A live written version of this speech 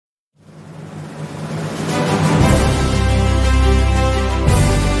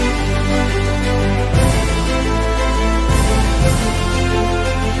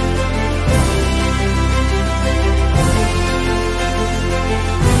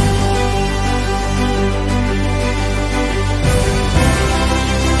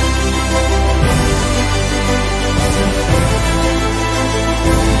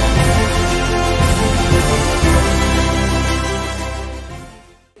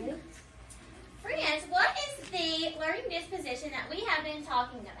position that we have been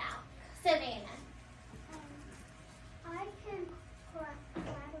talking about? Savannah. I can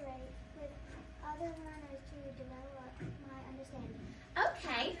collaborate with other learners to develop my understanding.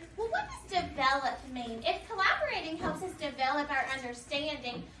 Okay, well what does develop mean? If collaborating helps us develop our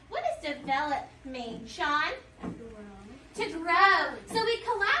understanding, what does develop mean? Sean? To grow. So we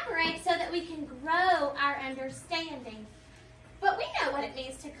collaborate so that we can grow our understanding. But we know what it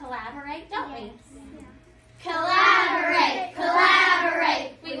means to collaborate, don't we? Yeah. Collaborate,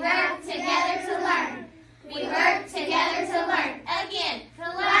 collaborate. We work together to learn.